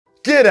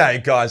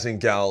G'day guys and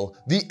gal.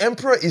 The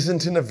Emperor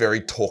isn't in a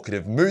very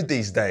talkative mood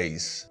these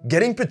days.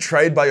 Getting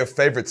betrayed by your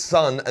favorite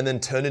son and then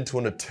turned into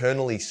an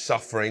eternally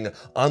suffering,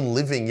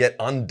 unliving yet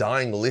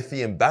undying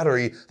lithium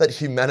battery that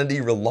humanity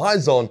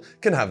relies on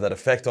can have that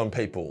effect on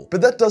people.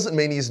 But that doesn't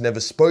mean he's never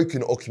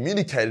spoken or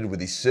communicated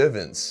with his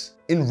servants.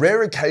 In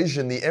rare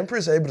occasion, the Emperor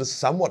is able to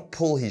somewhat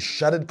pull his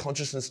shattered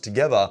consciousness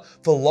together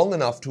for long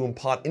enough to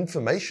impart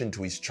information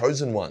to his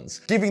chosen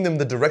ones, giving them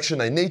the direction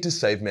they need to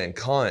save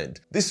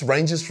mankind. This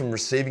ranges from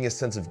receiving a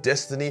sense of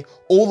destiny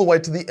all the way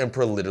to the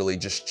Emperor literally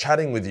just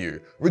chatting with you.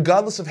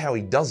 Regardless of how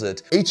he does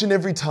it, each and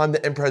every time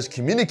the Emperor has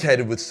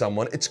communicated with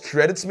someone, it's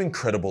created some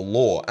incredible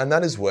lore, and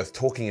that is worth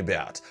talking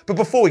about. But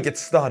before we get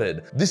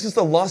started, this is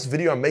the last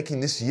video I'm making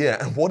this year,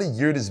 and what a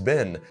year it has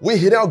been. We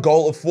hit our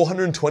goal of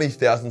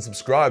 420,000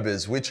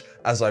 subscribers, which,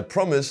 as I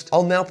promised,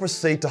 I'll now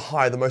proceed to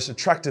hire the most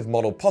attractive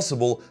model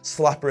possible,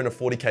 slap her in a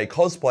 40k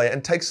cosplay,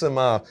 and take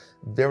some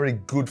very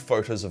good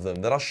photos of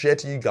them that I'll share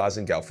to you guys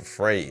and gal for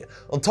free.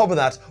 On top of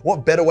that,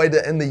 what better way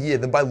to end the year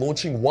than by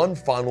launching one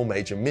final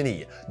major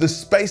mini, the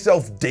Space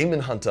Elf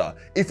Demon Hunter.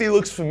 If he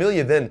looks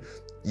familiar, then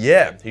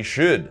yeah, he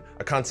should.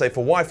 I can't say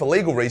for why for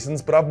legal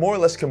reasons, but I've more or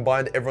less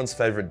combined everyone's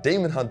favorite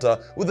demon hunter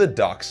with a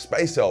dark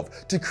space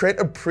elf to create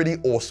a pretty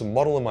awesome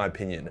model in my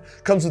opinion.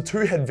 Comes with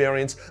 2 head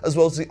variants as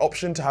well as the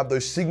option to have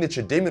those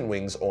signature demon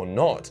wings or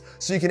not.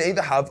 So you can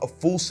either have a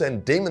full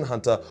send demon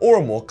hunter or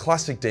a more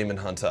classic demon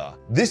hunter.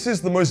 This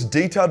is the most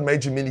detailed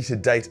major mini to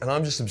date and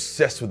I'm just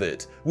obsessed with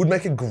it. Would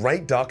make a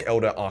great Dark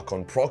Elder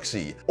Archon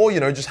proxy. Or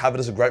just have it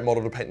as a great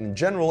model to paint in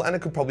general, and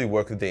it could probably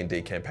work with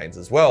D&D campaigns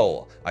as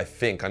well. I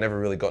think. I never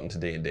really got into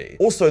D&D.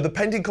 Also, the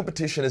painting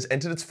competition has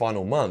entered its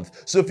final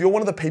month, so if you're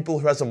one of the people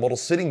who has a model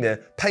sitting there,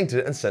 paint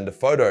it and send a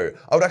photo.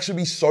 I would actually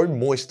be so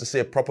moist to see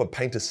a proper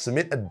painter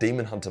submit a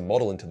demon hunter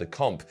model into the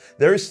comp.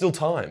 There is still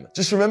time.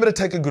 Just remember to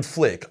take a good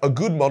flick. A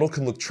good model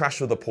can look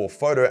trash with a poor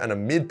photo, and a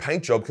mid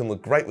paint job can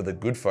look great with a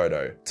good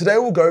photo. Today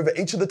we'll go over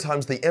each of the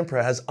times the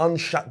Emperor has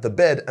unshat the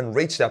bed and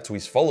reached out to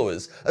his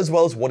followers, as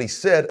well as what he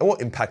said and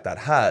what impact that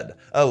had.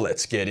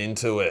 Let's get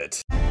into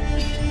it.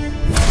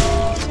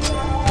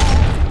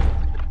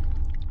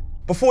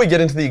 Before we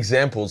get into the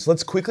examples,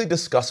 let's quickly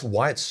discuss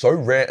why it's so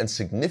rare and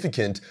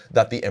significant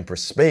that the Emperor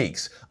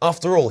speaks.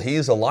 After all, he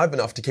is alive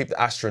enough to keep the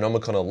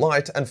Astronomicon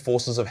alight and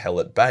forces of hell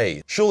at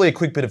bay. Surely a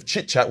quick bit of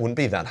chit-chat wouldn't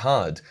be that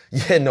hard.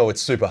 Yeah, no,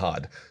 it's super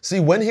hard.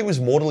 See, when he was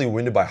mortally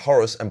wounded by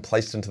Horus and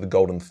placed into the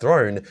Golden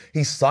Throne,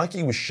 his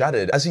psyche was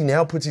shattered as he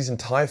now puts his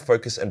entire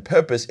focus and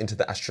purpose into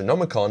the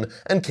Astronomicon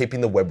and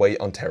keeping the webway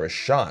on Terra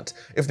shut.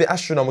 If the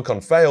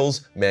Astronomicon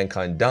fails,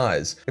 mankind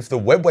dies. If the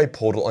webway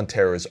portal on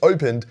Terra is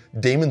opened,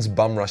 demons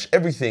bum rush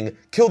everything,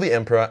 kill the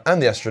Emperor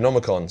and the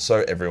Astronomicon,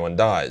 so everyone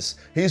dies.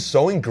 He is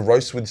so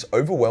engrossed with this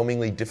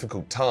overwhelmingly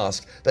difficult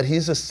task that he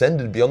has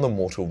ascended beyond the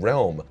mortal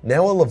realm.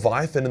 Now a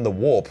Leviathan in the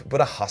warp, but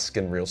a husk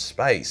in real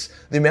space.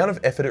 The amount of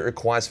effort it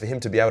requires for him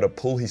to be able to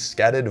pull his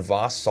scattered,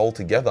 vast soul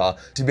together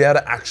to be able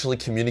to actually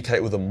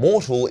communicate with a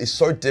mortal is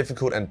so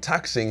difficult and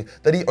taxing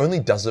that he only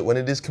does it when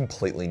it is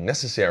completely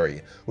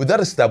necessary. With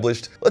that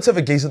established, let's have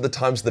a gaze at the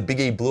times the Big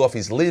E blew off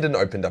his lid and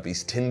opened up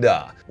his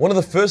Tinder. One of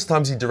the first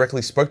times he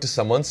directly spoke to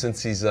someone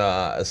since his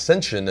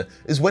Ascension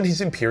is when his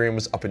Imperium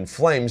was up in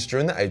flames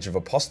during the Age of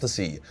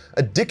Apostasy.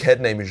 A dickhead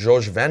named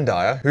George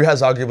Vandire, who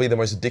has arguably the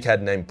most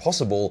dickhead name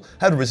possible,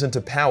 had risen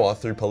to power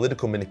through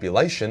political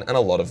manipulation and a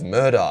lot of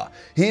murder.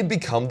 He had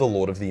become the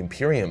Lord of the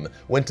Imperium,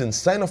 went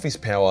insane off his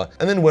power,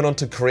 and then went on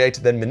to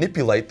create then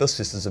manipulate the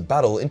Sisters of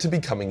Battle into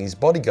becoming his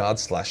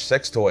bodyguards /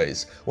 sex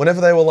toys.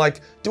 Whenever they were like,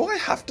 "Do I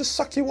have to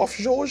suck you off,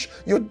 George?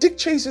 Your dick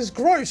cheese is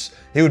gross,"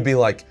 he would be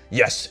like,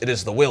 "Yes, it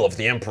is the will of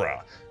the Emperor."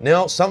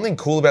 Now, something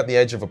cool about the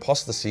Age of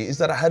Apostasy is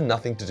that it had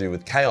nothing to do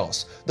with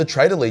chaos. The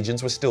traitor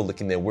legions were still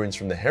licking their wounds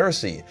from the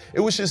heresy.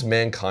 It was just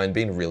mankind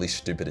being really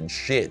stupid and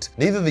shit.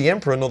 Neither the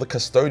Emperor nor the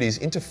Custodes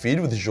interfered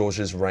with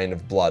George's reign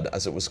of blood,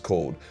 as it was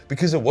called,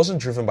 because it wasn't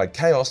driven by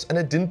chaos and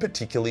it didn't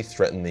particularly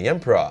threaten the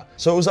Emperor.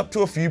 So it was up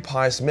to a few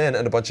pious men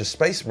and a bunch of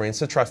space marines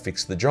to try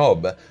fix the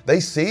job. They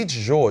sieged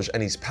George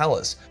and his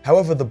palace.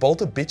 However, the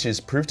Bolter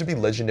bitches proved to be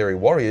legendary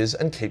warriors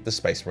and keep the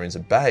space marines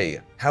at bay.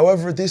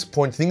 However, at this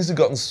point, things had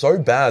gotten so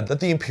bad that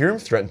the Imperium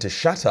threatened to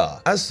shatter.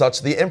 As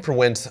such, the Emperor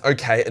went,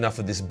 "Okay, enough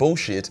of this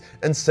bullshit,"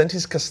 and sent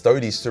his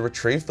Custodes to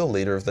retrieve the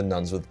leader of the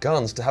nuns with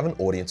guns to have an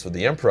audience with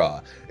the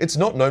Emperor. It's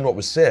not known what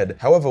was said.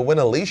 However, when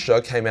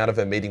Alicia came out of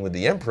her meeting with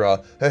the Emperor,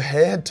 her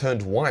hair had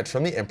turned white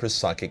from the Emperor's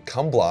psychic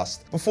cum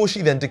blast, before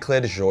she then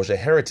declared George a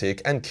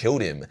heretic and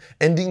killed him,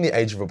 ending the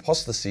Age of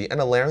Apostasy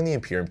and allowing the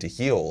Imperium to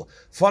heal.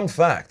 Fun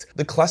fact,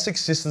 the classic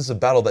Sisters of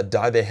Battle that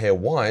dye their hair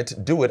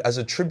white do it as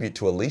a tribute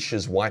to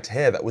Alicia's white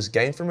hair that was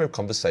gained from her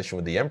conversation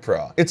with the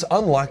Emperor. It's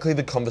unlikely likely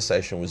the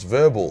conversation was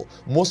verbal,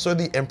 more so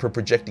the Emperor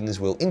projecting his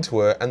will into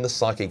her and the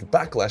psychic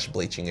backlash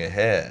bleaching her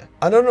hair.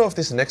 I don't know if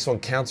this next one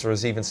counts or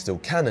is even still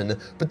canon,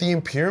 but the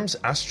Imperium's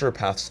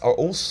astropaths are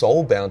all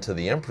soul-bound to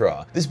the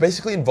Emperor. This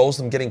basically involves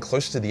them getting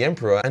close to the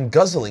Emperor and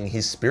guzzling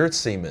his spirit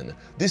semen.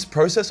 This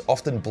process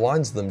often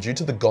blinds them due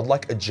to the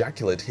godlike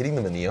ejaculate hitting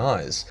them in the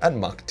eyes at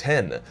Mach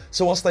 10,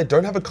 so whilst they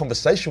don't have a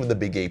conversation with the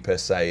Big E per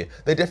se,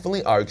 they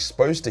definitely are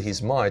exposed to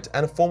his might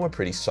and form a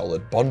pretty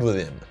solid bond with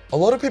him. A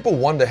lot of people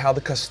wonder how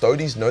the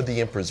Custodes know the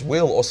Emperor's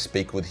will or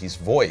speak with his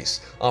voice.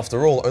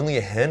 After all, only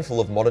a handful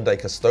of modern day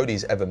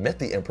Custodes ever met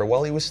the Emperor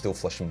while he was still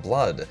flesh and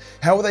blood.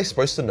 How are they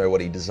supposed to know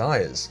what he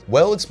desires?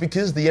 Well, it's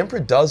because the Emperor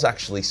does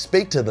actually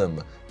speak to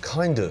them.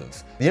 Kind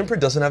of. The Emperor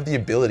doesn't have the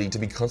ability to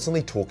be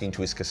constantly talking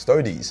to his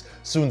Custodes,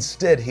 so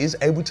instead he is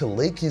able to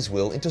leak his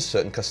will into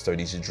certain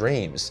Custodes'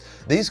 dreams.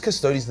 These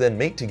Custodes then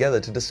meet together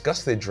to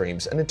discuss their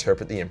dreams and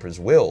interpret the Emperor's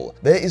will.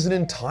 There is an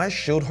entire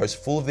shield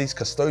host full of these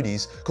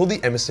Custodes called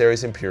the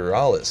Emissaries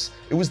Imperialis.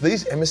 It was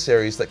these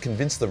emissaries that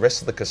convinced the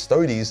rest of the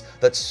Custodes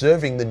that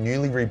serving the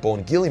newly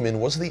reborn Guilliman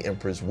was the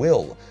Emperor's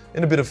will.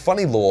 In a bit of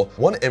funny lore,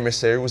 one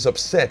emissary was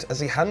upset as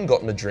he hadn't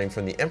gotten a dream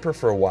from the Emperor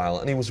for a while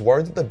and he was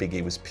worried that the Big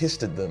E was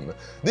pissed at them.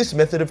 This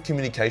method of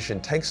communication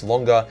takes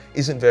longer,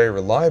 isn't very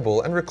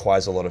reliable, and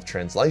requires a lot of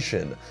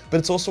translation, but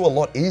it's also a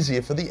lot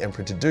easier for the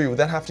Emperor to do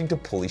without having to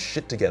pull his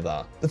shit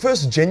together. The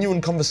first genuine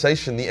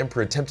conversation the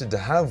Emperor attempted to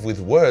have with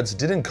words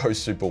didn't go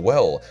super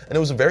well, and it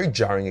was a very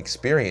jarring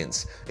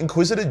experience.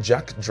 Inquisitor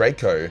Jack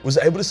Draco was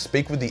able to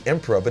speak with the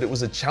Emperor, but it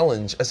was a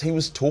challenge as he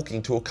was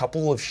talking to a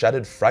couple of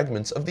shattered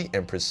fragments of the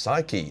Emperor's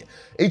psyche.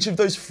 Each of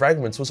those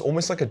fragments was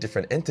almost like a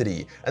different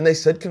entity, and they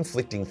said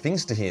conflicting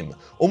things to him,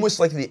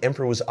 almost like the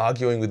Emperor was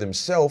arguing with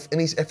himself in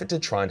his effort to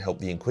try and help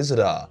the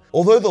Inquisitor.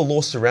 Although the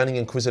lore surrounding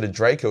Inquisitor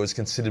Draco is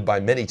considered by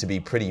many to be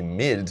pretty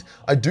mid,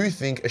 I do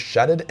think a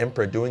shattered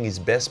Emperor doing his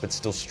best but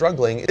still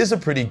struggling is a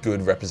pretty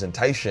good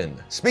representation.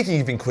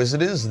 Speaking of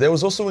Inquisitors, there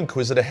was also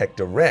Inquisitor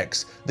Hector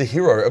Rex, the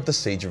hero of the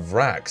Siege of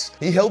Rax.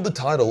 He held the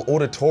title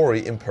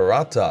Auditori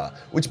Imperata,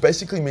 which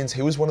basically means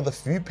he was one of the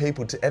few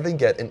people to ever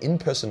get an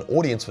in-person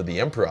audience for the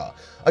Emperor.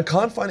 I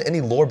can't find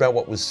any lore about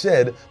what was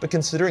said, but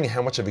considering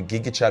how much of a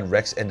gigachad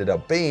Rex ended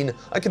up being,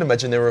 I can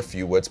imagine there were a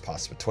few words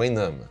passed between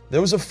them.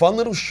 There was a fun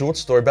little short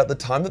story about the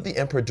time that the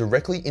Emperor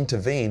directly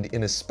intervened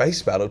in a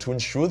space battle to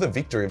ensure the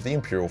victory of the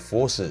Imperial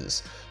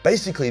forces.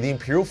 Basically, the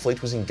Imperial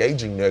fleet was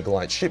engaging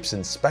Nurglite ships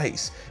in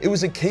space. It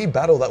was a key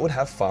battle that would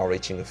have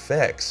far-reaching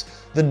effects.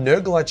 The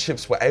Nurglite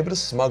ships were able to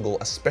smuggle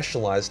a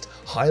specialized,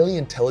 highly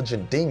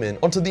intelligent demon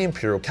onto the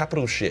Imperial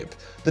capital ship.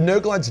 The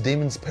Nurglite's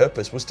demon's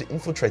purpose was to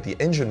infiltrate the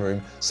engine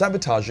room,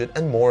 sabotage it,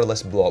 and more or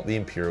less blow up the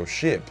Imperial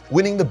ship,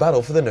 winning the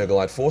battle for the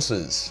Nurglite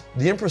forces.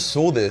 The Emperor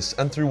saw this,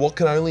 and through what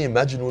can only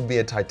imagine would be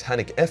a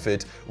titanic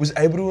effort, was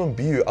able to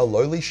imbue a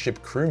lowly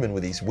ship crewman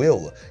with his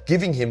will,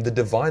 giving him the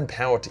divine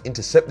power to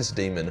intercept this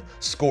demon,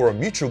 score a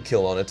mutual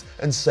kill on it,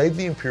 and save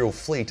the Imperial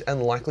fleet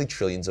and likely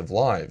trillions of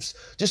lives.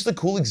 Just a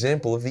cool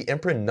example of the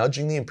Emperor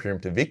nudging the Imperium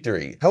to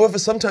victory. However,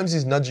 sometimes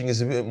his nudging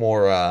is a bit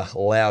more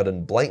loud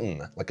and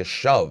blatant, like a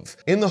shove.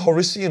 In the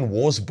Horician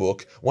Wars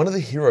book, one of the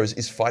heroes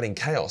is fighting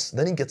chaos,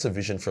 then he gets a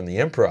vision from the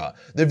Emperor.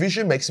 The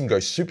vision makes him go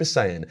Super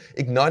Saiyan,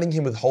 igniting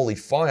him with holy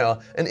fire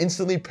and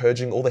instantly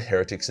purging all the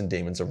heretics and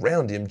demons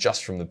around him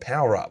just from the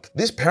power-up.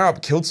 This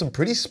power-up killed some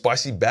pretty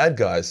spicy bad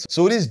guys,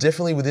 so it is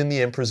definitely within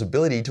the Emperor's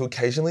ability to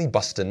occasionally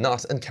bust a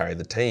nut and carry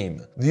the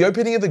team. The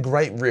opening of the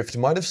Great Rift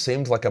might have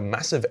seemed like a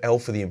massive L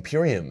for the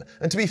Imperium,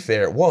 and to be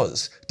fair it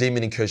was.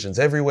 Demon incursions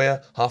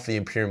everywhere, half the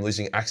Imperium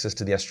losing access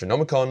to the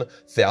Astronomicon,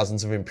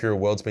 thousands of Imperial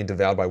worlds being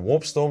devoured by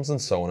warp storms,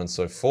 and so on and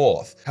so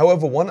forth.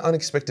 However, one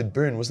unexpected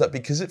boon was that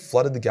because it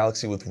flooded the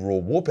galaxy with raw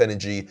warp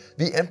energy,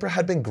 the Emperor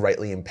had been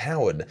greatly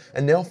empowered,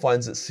 and now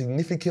finds it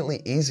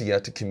significantly easier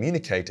to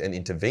communicate and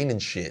intervene in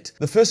shit.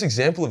 The first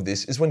example of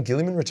this is when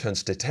Guilliman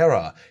returns to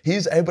Terra. He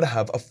is able to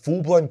have a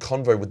full-blown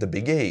convo with the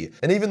Big E,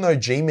 and even though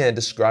G-Man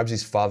describes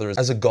his father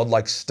as a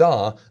godlike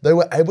star, they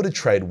were able to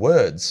trade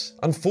words.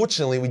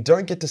 Unfortunately, we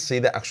don't get to see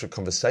the actual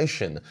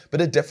conversation,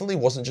 but it definitely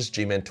wasn't just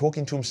G-Man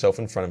talking to himself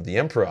in front of the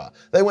Emperor.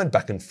 They went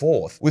back and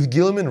forth, with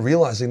Guilliman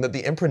realizing that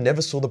the Emperor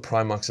never saw the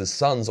Primarchs as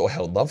sons or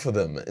held love for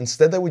them.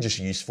 Instead, they were just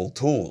useful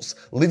tools,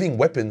 living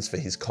weapons for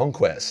his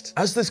conquest.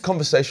 As this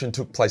conversation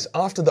took place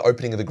after the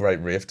opening of the Great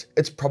Rift,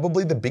 it's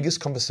probably the biggest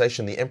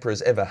conversation the Emperor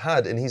has ever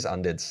had in his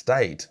undead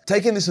state.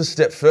 Taking this a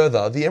step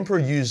further, the Emperor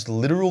used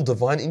literal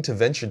divine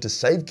intervention to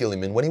save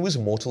Guilliman when he was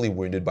mortally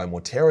wounded by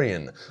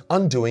Mortarion,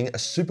 undoing a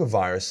super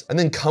virus and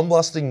then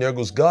cum-blasting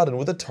Nurgle's garden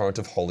with a torrent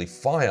of holy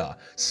fire,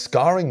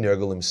 scarring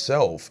Nurgle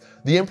himself.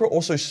 The Emperor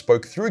also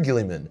spoke through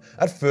Guilliman.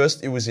 At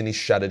first, it was in his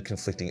shattered,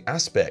 conflicting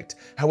aspect.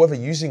 However,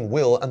 using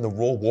will and the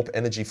raw warp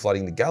energy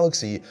flooding the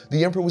galaxy,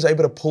 the Emperor was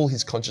able to pull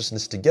his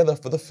consciousness together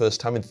for the first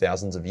time in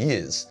thousands of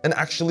years, and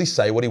actually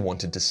say what he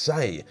wanted to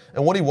say.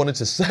 And what he wanted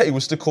to say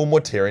was to call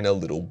Mortarion a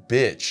little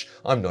bitch.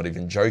 I'm not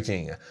even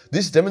joking.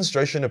 This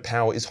demonstration of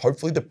power is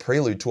hopefully the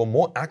prelude to a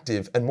more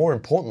active and, more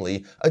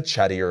importantly, a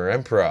chattier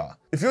Emperor.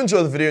 If you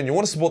enjoy the video and you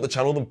want to support the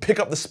channel, then pick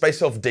up the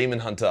Space Elf Demon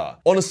Hunter.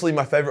 Honestly,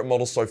 my favorite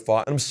model so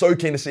far, and I'm so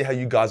keen to see how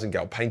you guys and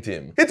gal paint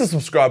him. Hit the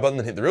subscribe button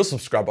and hit the real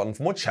subscribe button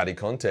for more chatty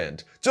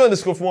content. Join the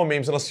Discord for more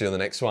memes, and I'll see you in the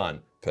next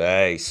one.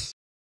 Peace.